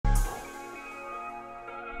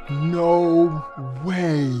No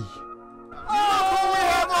way.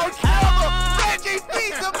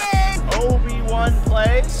 Obi-Wan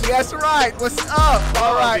plays. That's right. What's up?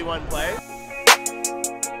 All right. Obi-Wan plays.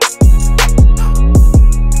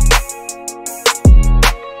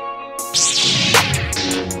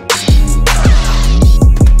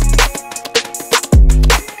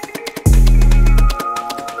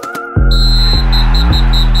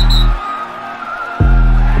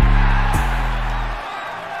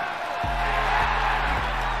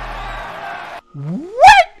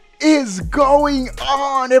 What is going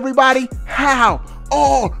on, everybody? How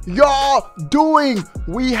are y'all doing?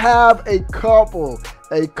 We have a couple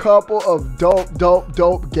of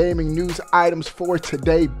dope gaming news items for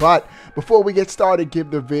today. But before we get started,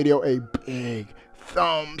 give the video a big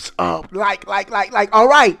thumbs up. Like. All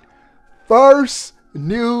right. First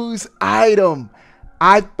news item.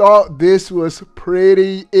 I thought this was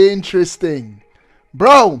pretty interesting.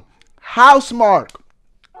 Bro, Housemarque.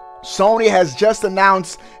 Sony has just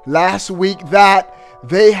announced last week that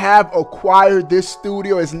they have acquired this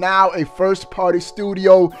studio. Is now a first-party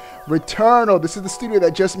studio, Returnal. This is the studio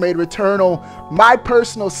that just made Returnal my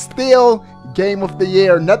personal still game of the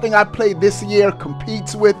year. Nothing I played this year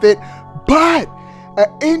competes with it, but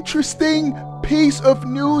an interesting piece of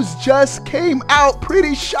news just came out.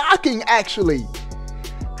 Pretty shocking, actually.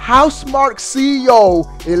 Housemarque CEO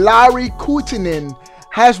Ilari Kutinen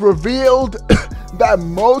has revealed that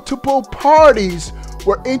multiple parties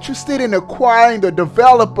were interested in acquiring the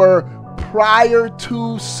developer prior to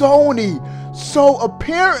Sony. So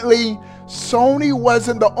apparently, Sony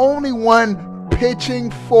wasn't the only one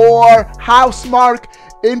pitching for Housemarque,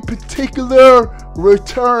 in particular,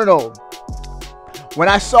 Returnal. When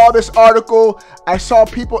I saw this article, I saw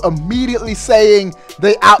people immediately saying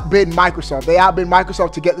they outbid Microsoft. They outbid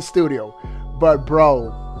Microsoft to get the studio. But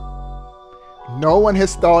bro, no one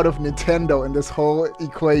has thought of Nintendo in this whole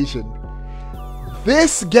equation.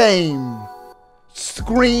 This game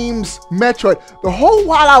screams Metroid. The whole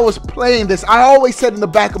while I was playing this, I always said in the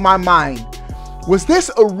back of my mind, was this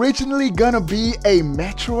originally gonna be a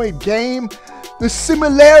Metroid game? The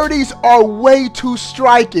similarities are way too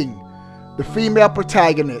striking. The female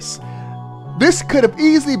protagonist. This could have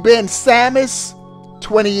easily been Samus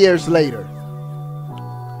 20 years later.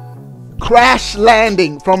 Crash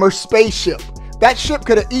landing from her spaceship. That ship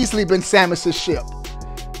could have easily been Samus's ship.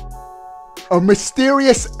 A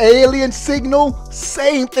mysterious alien signal,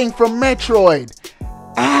 same thing from Metroid.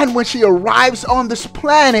 And when she arrives on this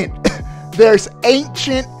planet, there's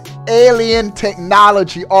ancient alien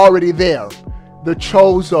technology already there. The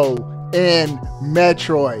Chozo in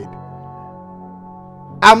Metroid.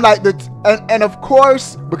 I'm like, and of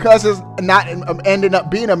course, because it's not ending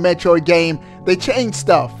up being a Metroid game, they changed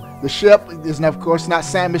stuff. The ship is, of course, not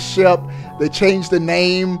Samus' ship. They changed the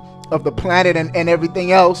name of the planet and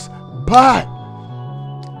everything else. But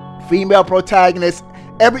female protagonist,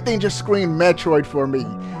 everything just screamed Metroid for me.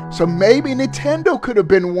 So maybe Nintendo could have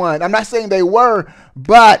been one. I'm not saying they were,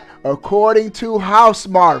 but according to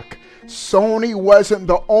Housemarque, Sony wasn't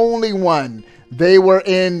the only one they were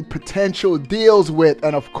in potential deals with.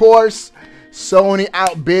 And of course, Sony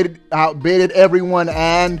outbidded everyone,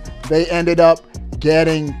 and they ended up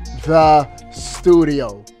getting the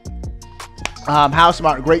studio.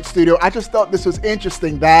 Housemarque, great studio. I just thought this was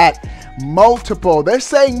interesting that they're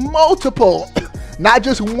saying multiple, not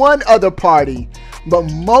just one other party, but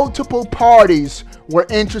multiple parties were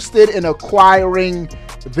interested in acquiring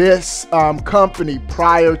this company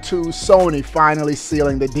prior to Sony finally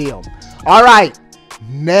sealing the deal. All right,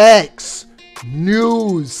 next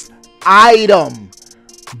news item.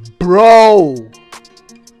 Bro,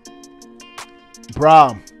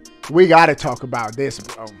 we gotta talk about this,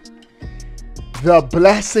 bro. The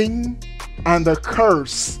blessing and the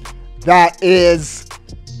curse that is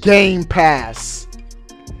Game Pass.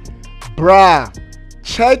 Bruh,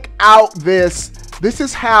 check out this. This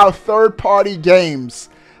is how third-party games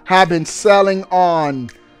have been selling on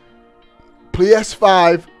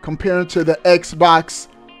PS5 compared to the Xbox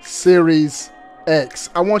Series X.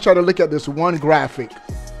 I want y'all to look at this one graphic.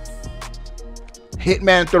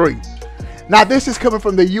 Hitman 3. Now, this is coming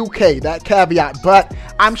from the UK, that caveat, but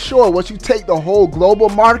I'm sure once you take the whole global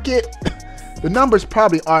market, the numbers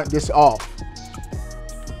probably aren't this off.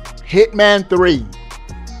 Hitman 3,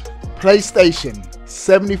 PlayStation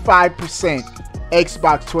 75%,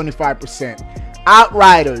 Xbox 25%.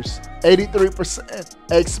 Outriders 83%,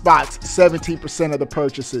 Xbox 17% of the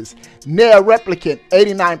purchases. Nier Replicant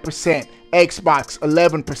 89%, Xbox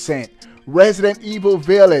 11%. Resident Evil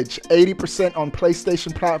Village 80% on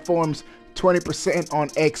PlayStation platforms, 20% on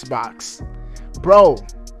Xbox. Bro,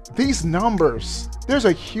 these numbers, there's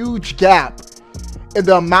a huge gap in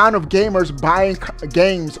the amount of gamers buying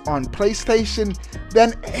games on PlayStation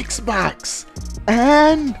than Xbox.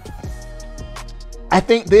 And I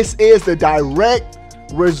think this is the direct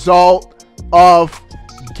result of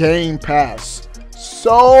Game Pass.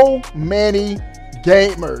 So many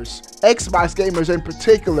gamers, Xbox gamers in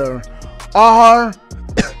particular, are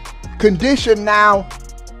conditioned now.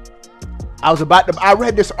 I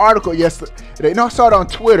read this article yesterday. I saw it on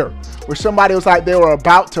Twitter where somebody was like, they were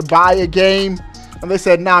about to buy a game and they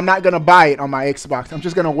said, "No, I'm not going to buy it on my Xbox. I'm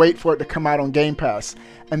just going to wait for it to come out on Game Pass."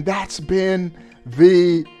 And that's been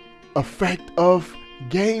the effect of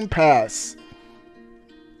Game Pass.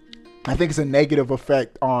 I think it's a negative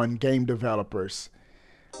effect on game developers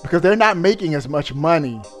because they're not making as much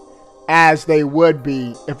money as they would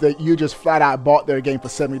be if you just flat out bought their game for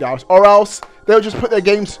 $70, or else they'll just put their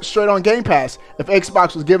games straight on Game Pass if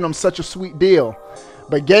Xbox was giving them such a sweet deal.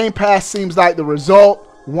 But Game Pass seems like the result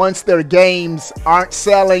once their games aren't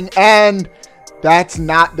selling, and that's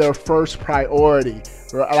not their first priority.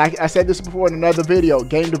 Like I said this before in another video,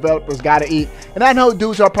 game developers gotta eat. And I know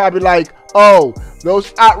dudes are probably like, "Oh,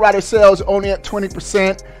 those Outrider sales only at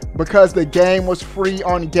 20% because the game was free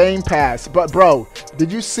on Game Pass." But bro,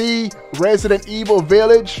 did you see Resident Evil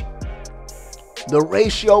Village? The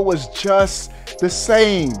ratio was just the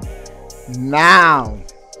same. Now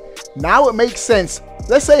it makes sense.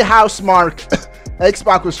 Let's say Housemarque,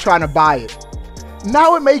 Xbox was trying to buy it.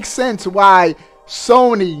 Now it makes sense why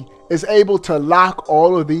Sony is able to lock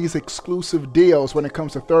all of these exclusive deals when it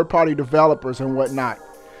comes to third-party developers and whatnot.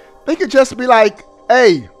 They could just be like,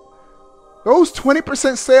 "Hey, those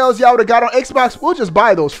 20% sales y'all would have got on Xbox, we'll just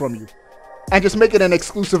buy those from you and just make it an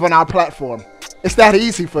exclusive on our platform." It's that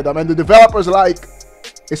easy for them. And the developers are like,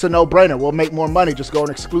 it's a no-brainer. We'll make more money just going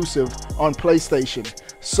exclusive on PlayStation.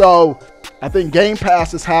 So I think Game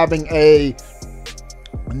Pass is having a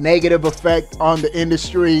negative effect on the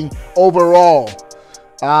industry overall.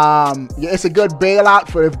 Yeah, it's a good bailout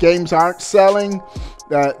for if games aren't selling.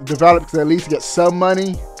 Developers at least get some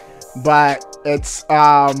money, but it's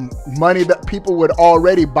money that people would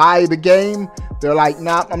already buy the game. They're like,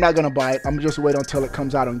 "Nah, I'm not gonna buy it. I'm just wait until it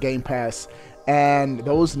comes out on Game Pass." And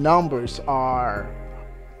those numbers are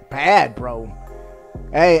bad, bro.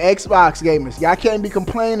 Hey, Xbox gamers, y'all can't be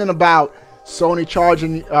complaining about Sony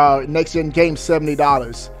charging next gen games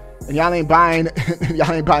 $70, and y'all ain't buying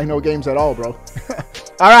no games at all, bro.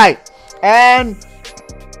 All right, and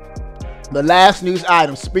the last news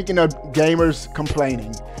item. Speaking of gamers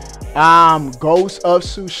complaining, Ghost of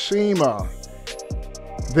Tsushima.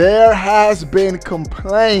 There has been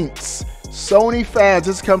complaints. Sony fans,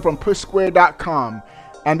 this comes from PushSquare.com,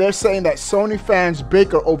 and they're saying that Sony fans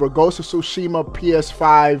bicker over Ghost of Tsushima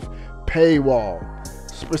PS5 paywall.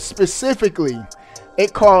 Specifically,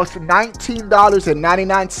 it costs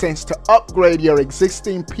 $19.99 to upgrade your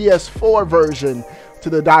existing PS4 version to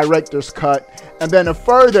the director's cut, and then a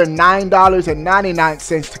further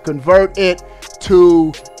 $9.99 to convert it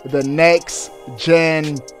to the next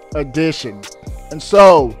gen edition. And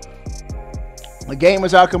so the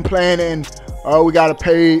gamers are complaining, "Oh, we gotta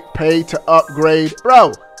pay to upgrade."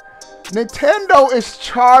 Bro, Nintendo is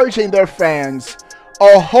charging their fans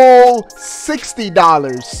a whole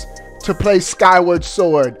 $60 to play Skyward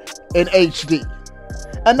Sword in HD.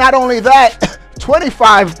 And not only that,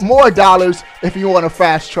 $25 more if you want to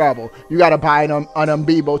fast travel. You got to buy an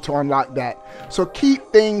Amiibo to unlock that. So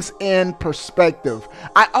keep things in perspective.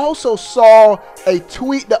 I also saw a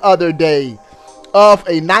tweet the other day of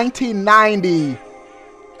a 1990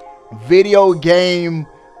 video game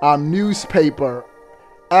newspaper,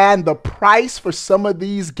 and the price for some of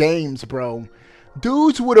these games, bro.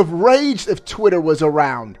 Dudes would have raged if Twitter was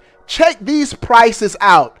around. Check these prices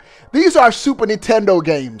out. These are Super Nintendo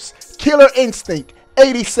games. Killer Instinct,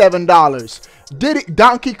 $87.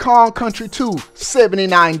 Donkey Kong Country 2,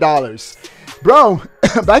 $79. Bro,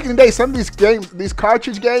 back in the day, some of these games, these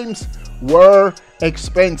cartridge games, were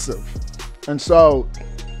expensive. And so,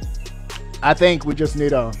 I think we just need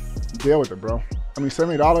to deal with it, bro. I mean,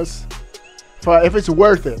 $70, if it's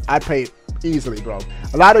worth it, I'd pay it easily, bro.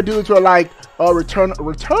 A lot of dudes were like, "Oh,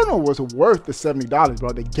 Returnal was worth the $70, bro."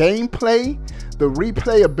 The gameplay, the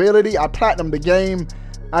replayability, I platinumed the game.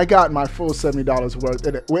 I got my full $70 worth.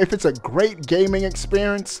 If it's a great gaming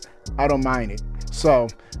experience, I don't mind it. So,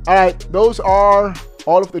 all right, those are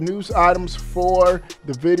all of the news items for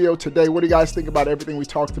the video today. What do you guys think about everything we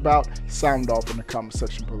talked about? Sound off in the comment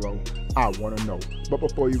section below. I want to know. But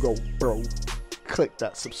before you go, bro, click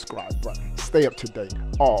that subscribe button. Stay up to date.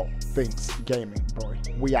 All things gaming, boy.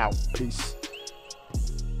 We out. Peace.